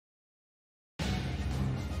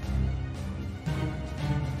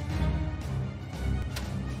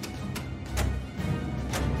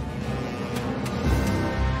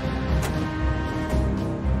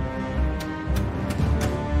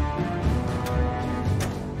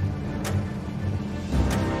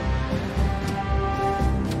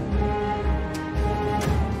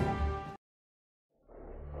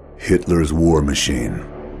Hitler's war machine,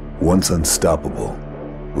 once unstoppable,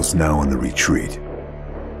 was now in the retreat.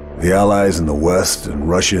 The Allies in the west and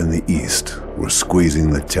Russia in the east were squeezing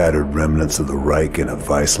the tattered remnants of the Reich in a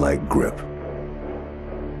vice-like grip.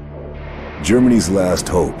 Germany's last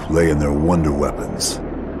hope lay in their wonder weapons.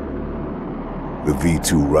 The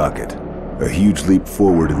V-2 rocket, a huge leap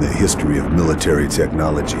forward in the history of military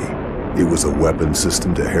technology. It was a weapon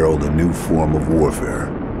system to herald a new form of warfare.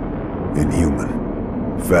 Inhuman.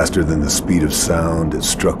 Faster than the speed of sound, it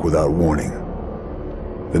struck without warning.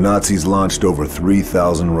 The Nazis launched over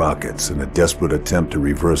 3,000 rockets in a desperate attempt to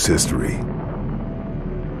reverse history.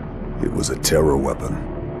 It was a terror weapon,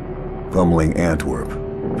 pummeling Antwerp,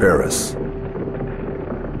 Paris,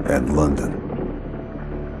 and London.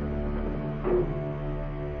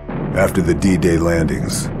 After the D-Day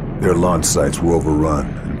landings, their launch sites were overrun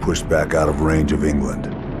and pushed back out of range of England.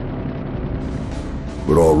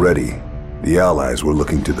 But already, the Allies were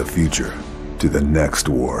looking to the future, to the next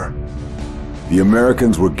war. The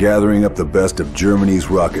Americans were gathering up the best of Germany's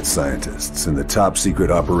rocket scientists in the top-secret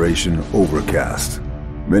Operation Overcast.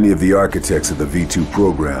 Many of the architects of the V-2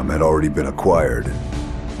 program had already been acquired,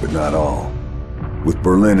 but not all. With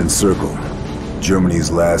Berlin encircled, Germany's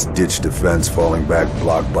last-ditch defense falling back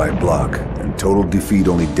block by block, and total defeat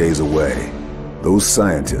only days away, those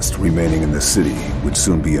scientists remaining in the city would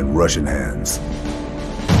soon be in Russian hands.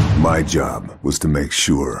 My job was to make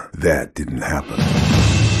sure that didn't happen.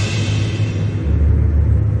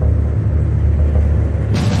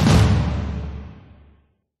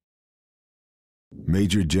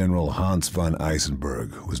 Major General Hans von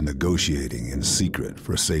Eisenberg was negotiating in secret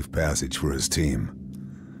for safe passage for his team.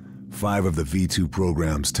 5 of the V-2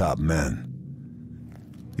 program's top men.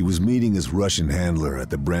 He was meeting his Russian handler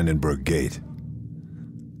at the Brandenburg Gate.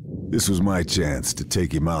 This was my chance to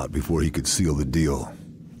take him out before he could seal the deal.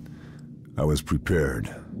 I was prepared,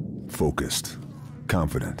 focused,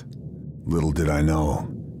 confident. Little did I know,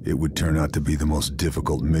 it would turn out to be the most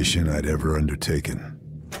difficult mission I'd ever undertaken.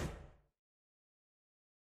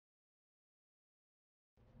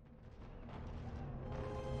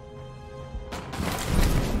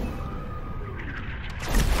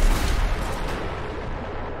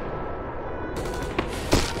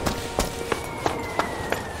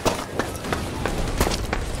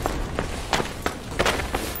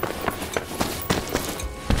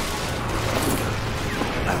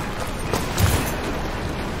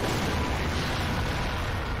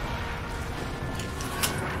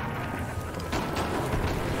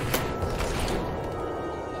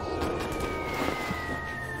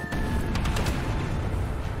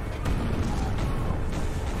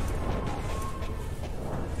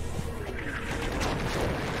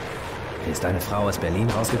 Ist eine Frau aus Berlin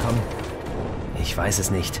rausgekommen? Ich weiß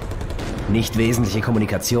es nicht. Nicht wesentliche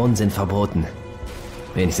Kommunikationen sind verboten.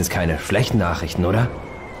 Wenigstens keine schlechten Nachrichten, oder?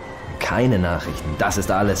 Keine Nachrichten, das ist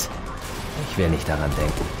alles. Ich will nicht daran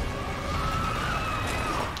denken.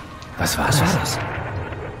 Was war das?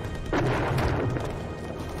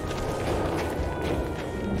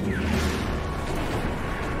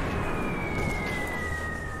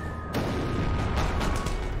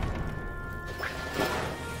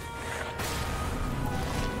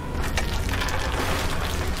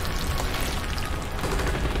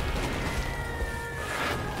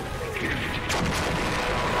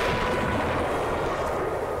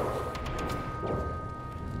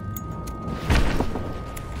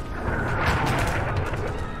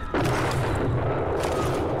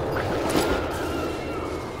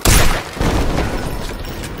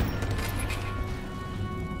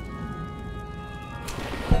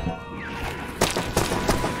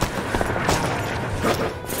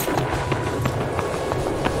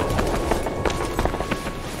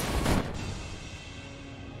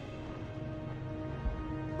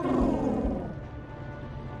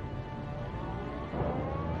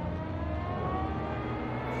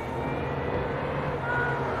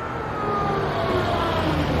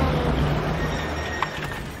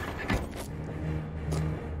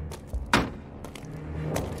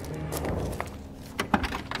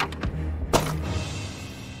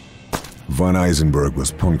 Von Eisenberg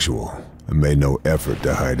was punctual and made no effort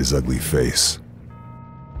to hide his ugly face.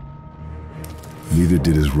 Neither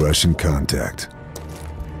did his Russian contact.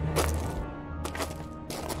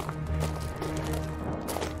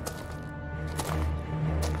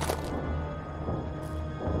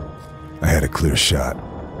 I had a clear shot.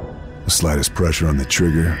 The slightest pressure on the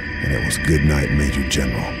trigger, and it was good night, Major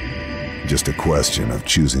General. Just a question of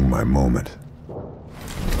choosing my moment.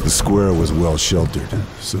 The square was well sheltered,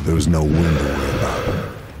 so there was no wind to worry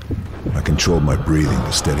about. I controlled my breathing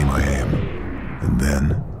to steady my aim. And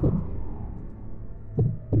then...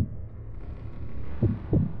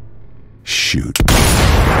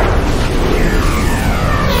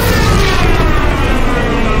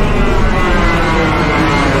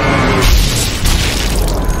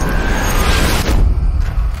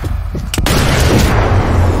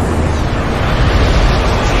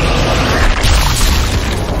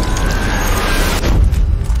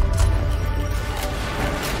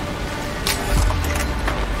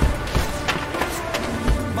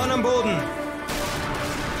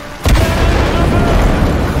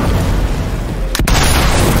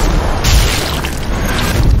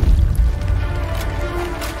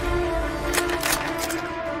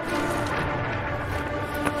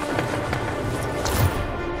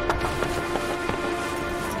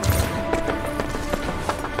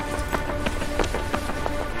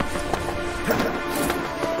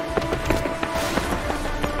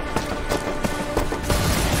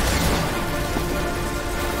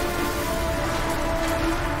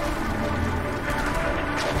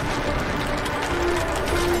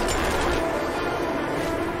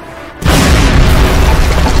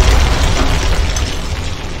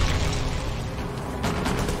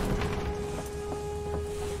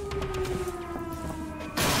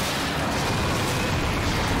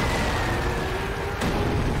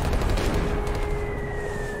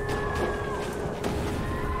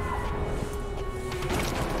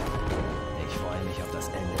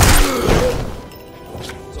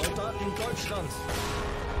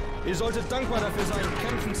 Ihr solltet dankbar dafür sein,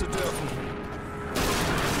 kämpfen zu dürfen.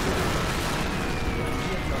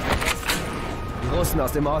 Die Russen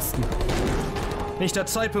aus dem Osten. Nicht der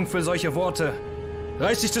Zeitpunkt für solche Worte.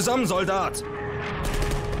 Reiß dich zusammen, Soldat!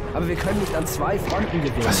 Aber wir können nicht an 2 Fronten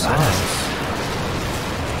gewinnen. Was war das?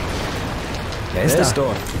 Wer ist da?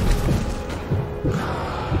 dort?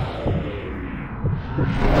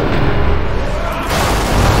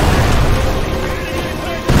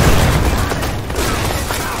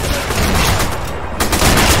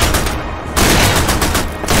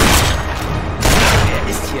 Er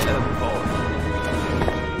ist hier irgendwo.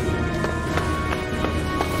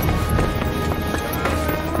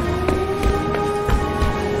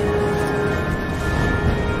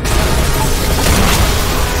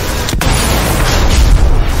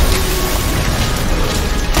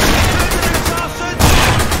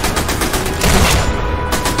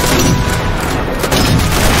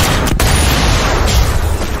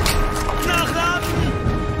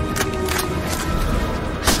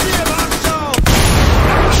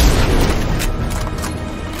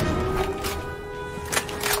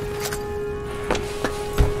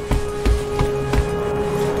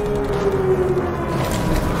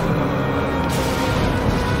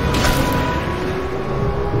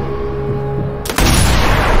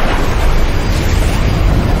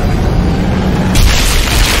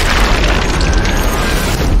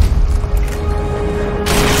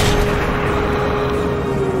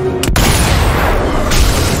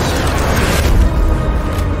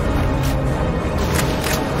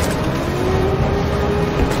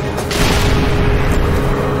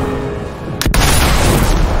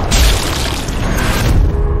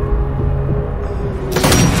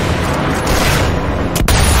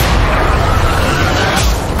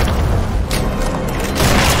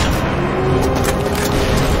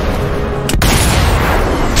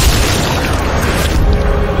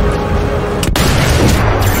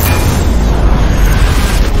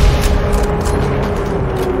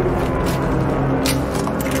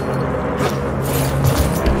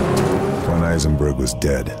 Was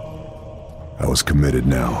dead. I was committed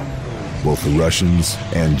now. Both the Russians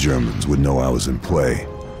and Germans would know I was in play.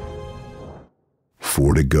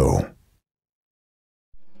 4 to go.